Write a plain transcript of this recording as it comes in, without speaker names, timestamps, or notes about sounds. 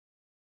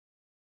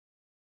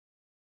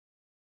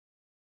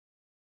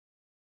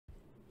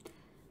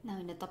Now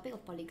in the topic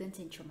of polygons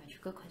and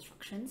geometrical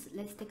constructions,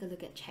 let's take a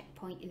look at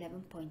checkpoint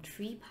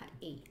 11.3 part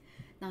A.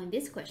 Now in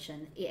this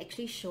question, it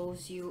actually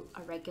shows you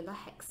a regular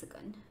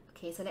hexagon.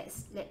 Okay, so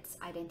let's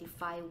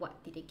identify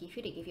what did they give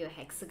you. They give you a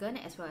hexagon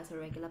as well as a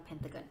regular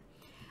pentagon.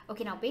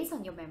 Okay, now based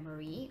on your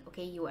memory,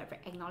 okay, you will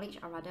acknowledge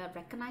or rather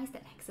recognize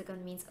that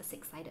hexagon means a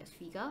 6-sided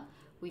figure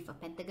with a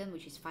pentagon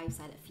which is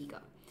 5-sided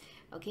figure.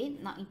 Okay,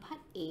 now in part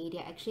A,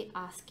 they're actually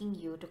asking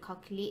you to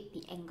calculate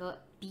the angle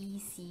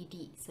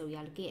BCD. So we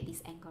are looking at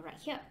this angle right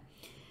here.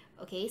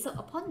 Okay, so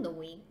upon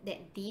knowing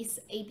that this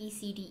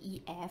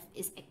ABCDEF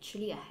is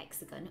actually a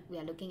hexagon, we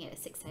are looking at a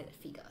 6-sided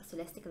figure. So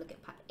let's take a look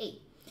at part A.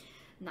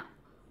 Now,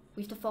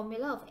 with the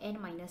formula of n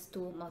minus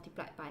 2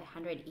 multiplied by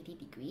 180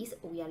 degrees,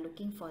 we are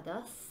looking for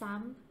the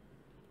sum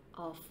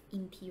of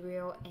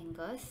interior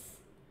angles,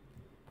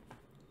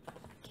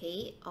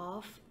 okay,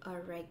 of a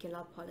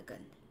regular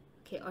polygon.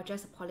 Okay, or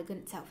just a polygon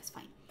itself is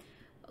fine.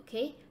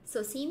 Okay,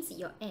 so since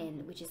your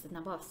n, which is the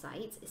number of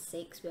sides, is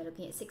 6, we are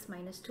looking at 6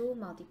 minus 2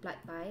 multiplied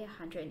by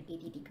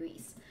 180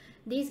 degrees.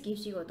 This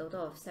gives you a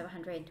total of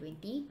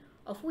 720,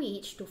 of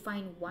which to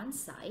find one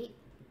side,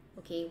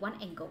 okay,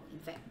 one angle, in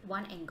fact,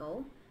 one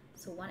angle.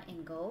 So one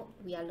angle,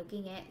 we are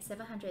looking at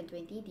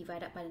 720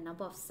 divided by the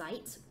number of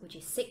sides, which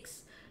is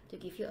 6, to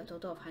give you a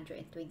total of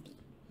 120.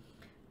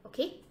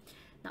 Okay,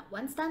 now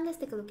once done, let's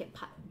take a look at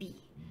part B.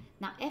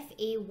 Now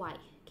FAY,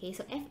 okay,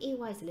 so FAY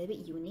is a little bit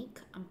unique.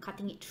 I'm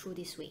cutting it through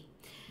this way.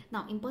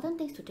 Now important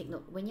things to take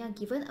note, when you're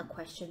given a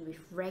question with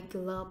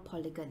regular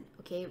polygon,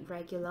 okay,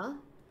 regular,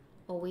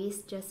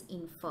 always just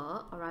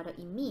infer, or rather it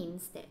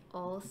means that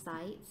all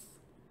sides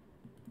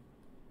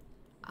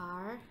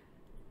are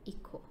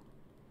equal.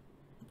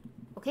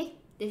 Okay,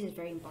 this is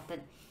very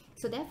important.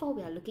 So therefore,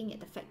 we are looking at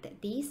the fact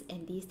that these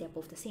and these, they're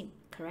both the same,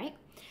 correct?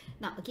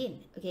 Now again,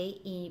 okay,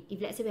 if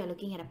let's say we are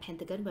looking at a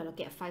pentagon, we're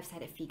looking at a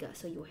 5-sided figure.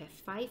 So you have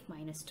 5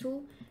 minus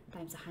 2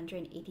 times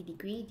 180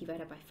 degree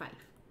divided by 5,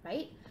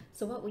 right?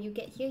 So what will you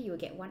get here? You will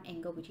get one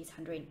angle, which is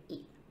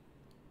 108.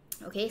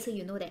 Okay, so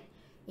you know that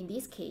in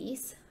this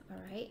case,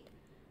 all right,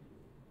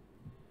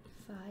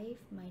 5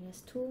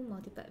 minus 2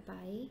 multiplied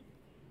by,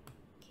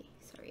 okay,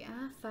 sorry,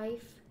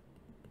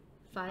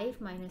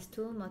 5 minus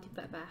 2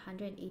 multiplied by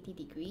 180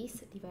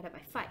 degrees divided by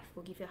 5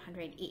 will give you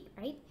 108,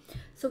 right?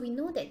 So we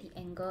know that the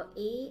angle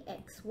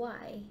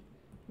AXY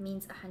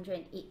means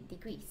 108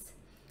 degrees.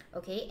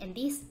 Okay, and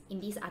this,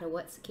 in these other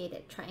words, okay,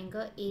 that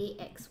triangle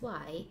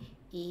AXY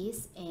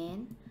is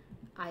an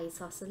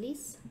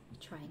isosceles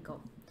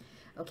triangle.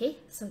 Okay,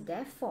 so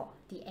therefore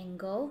the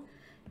angle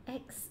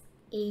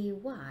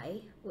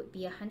XAY would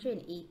be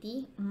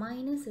 180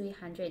 minus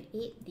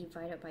 108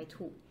 divided by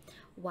 2.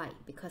 Why?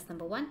 Because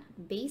number one,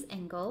 base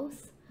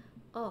angles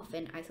of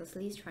an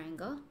isosceles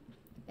triangle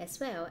as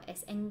well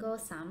as angle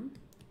sum.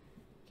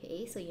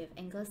 Okay, so you have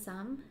angle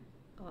sum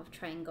of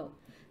triangle.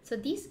 So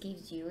this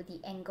gives you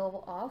the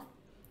angle of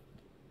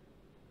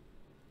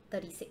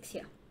 36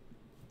 here.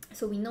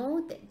 So we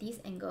know that this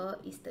angle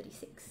is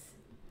 36.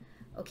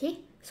 Okay,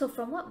 so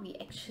from what we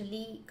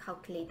actually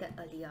calculated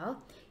earlier,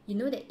 you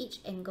know that each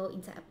angle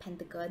inside a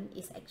pentagon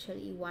is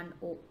actually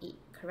 108,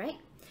 correct?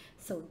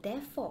 So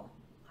therefore,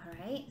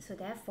 alright, so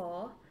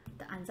therefore,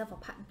 the answer for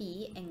part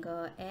B,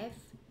 angle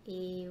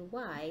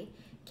FAY,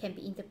 can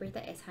be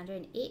interpreted as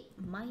 108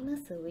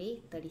 minus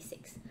away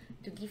 36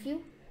 to give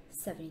you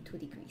 72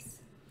 degrees.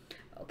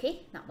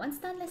 Okay, now once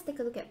done, let's take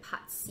a look at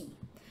part C.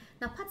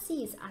 Now part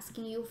C is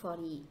asking you for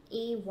the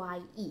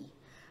AYE.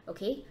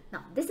 Okay,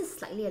 now this is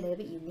slightly a little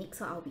bit unique,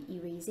 so I'll be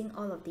erasing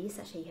all of these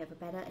such that you have a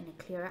better and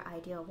a clearer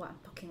idea of what I'm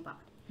talking about.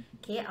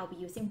 Okay, I'll be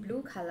using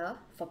blue color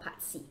for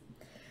part C.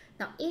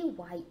 Now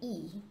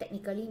AYE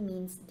technically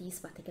means this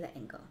particular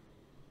angle.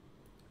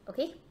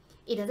 Okay,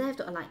 it doesn't have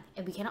to align,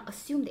 and we cannot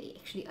assume that it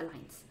actually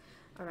aligns.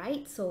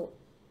 Alright, so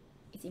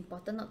it's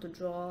important not to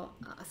draw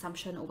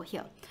assumption over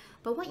here.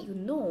 But what you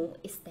know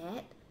is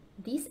that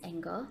this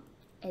angle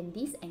and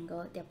this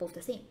angle, they're both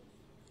the same.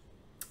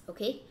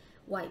 Okay,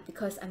 why?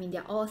 Because I mean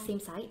they're all same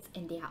sides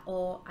and they are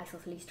all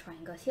isosceles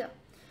triangles here.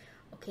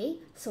 Okay,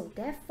 so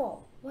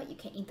therefore what you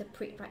can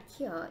interpret right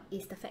here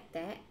is the fact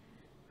that,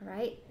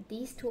 right,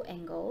 these two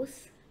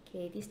angles,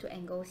 okay, these two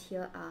angles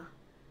here are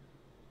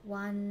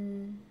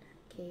one,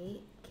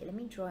 okay, let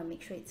me draw and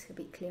make sure it's a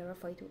bit clearer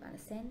for you to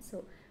understand.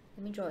 So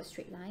let me draw a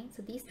straight line.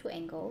 So these two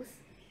angles,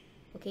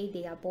 okay,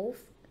 they are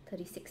both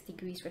 36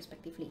 degrees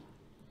respectively.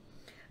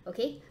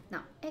 Okay,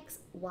 now X,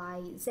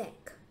 Y, Z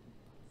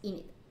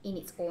in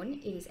its own,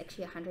 it is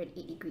actually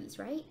 108 degrees,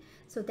 right?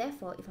 So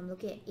therefore, if I'm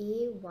looking at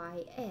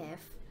AYF,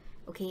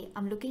 okay,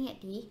 I'm looking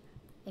at the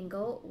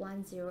angle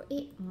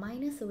 108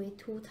 minus away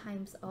 2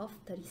 times of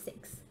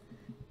 36.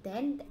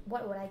 Then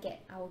what would I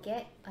get? I will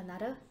get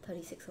another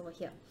 36 over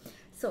here.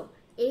 So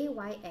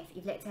AYF,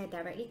 if let's say I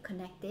directly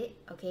connect it,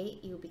 okay,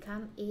 it will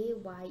become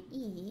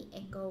AYE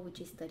angle, which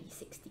is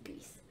 36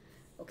 degrees.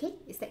 Okay,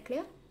 is that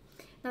clear?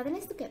 Now then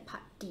let's look at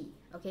part D.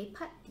 Okay,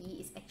 part D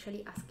is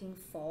actually asking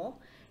for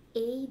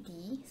AD,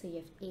 so you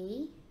have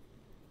A,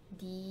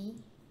 D,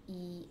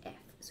 E, F.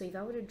 So if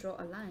I were to draw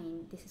a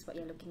line, this is what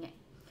you're looking at.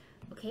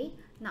 Okay,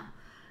 now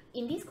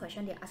in this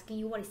question, they're asking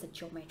you what is the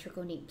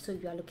geometrical name. So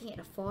you are looking at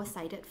a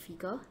four-sided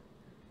figure,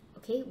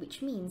 okay,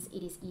 which means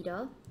it is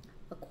either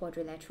a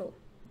quadrilateral,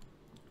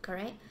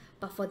 correct?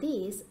 But for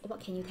this, what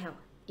can you tell?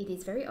 It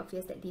is very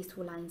obvious that these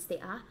two lines, they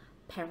are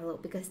parallel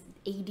because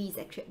AD is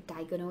actually a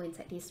diagonal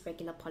inside this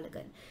regular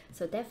polygon.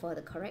 So therefore,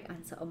 the correct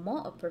answer, a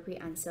more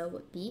appropriate answer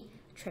would be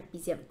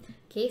trapezium.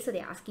 Okay, so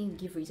they're asking you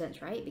to give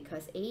reasons, right?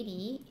 Because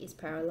AD is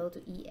parallel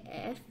to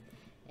EF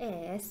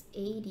as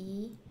AD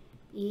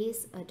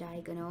is a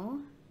diagonal,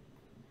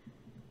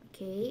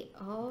 okay,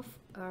 of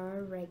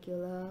a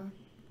regular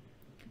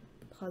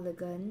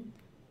polygon.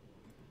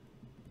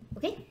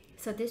 Okay,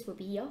 so this will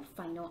be your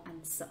final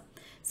answer.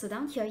 So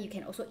down here, you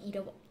can also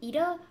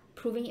either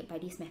proving it by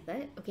this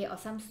method, okay, or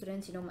some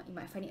students, you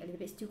might find it a little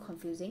bit still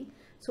confusing.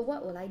 So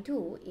what will I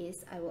do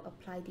is I will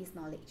apply this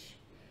knowledge.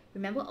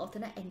 Remember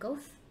alternate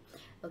angles?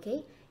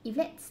 Okay, if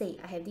let's say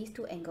I have these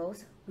two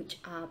angles which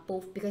are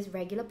both, because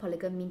regular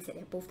polygon means that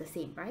they're both the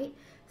same, right?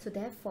 So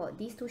therefore,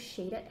 these two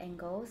shaded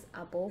angles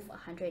are both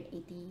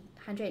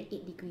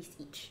 108 degrees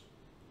each.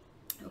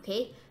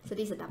 Okay, so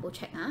this is a double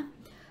check.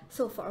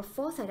 So for a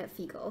four-sided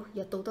figure,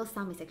 your total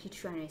sum is actually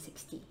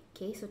 360.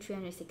 Okay, so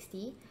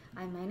 360,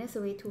 I minus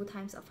away 2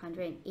 times of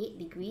 108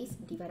 degrees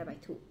divided by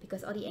 2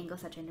 because all the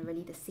angles are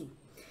generally the same.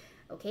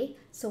 Okay,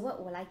 so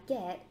what will I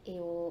get? I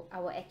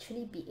will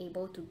actually be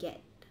able to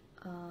get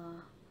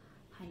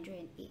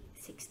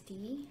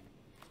 360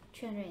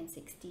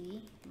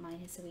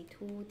 minus away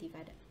 2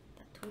 divided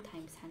 2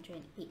 times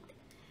 108.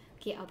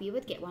 Okay, I'll be able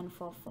to get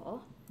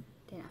 144.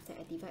 Then after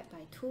I divide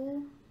by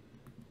 2,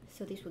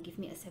 so this will give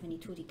me a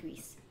 72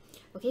 degrees.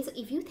 Okay, so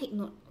if you take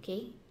note,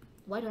 okay,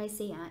 why do I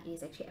say it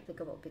is actually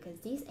applicable? Because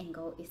this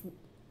angle is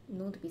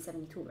known to be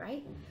 72,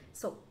 right?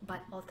 So,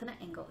 but alternate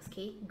angles,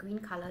 okay, green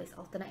color is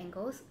alternate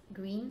angles,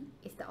 green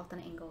is the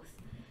alternate angles.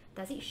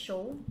 Does it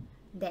show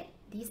that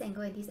this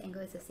angle and this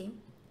angle is the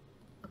same?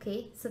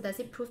 Okay, so does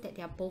it prove that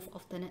they are both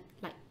alternate,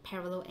 like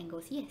parallel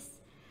angles? Yes.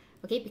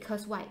 Okay,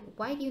 because why?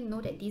 Why do you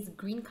know that this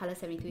green color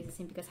 72 is the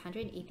same? Because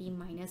 180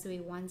 minus away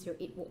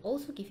 108 will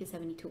also give you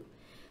 72.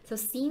 So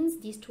since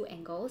these two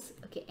angles,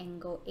 okay,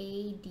 angle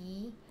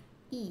ADE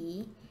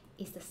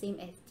is the same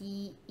as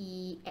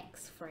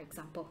DEX, for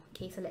example.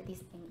 Okay, so let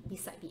this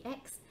side be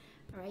X.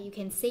 Alright, you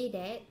can say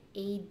that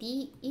AD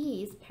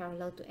is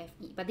parallel to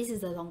FE, but this is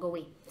the longer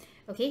way.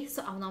 Okay,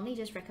 so I'll normally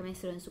just recommend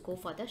students to go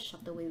for the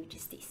shorter way, which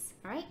is this.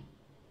 Alright.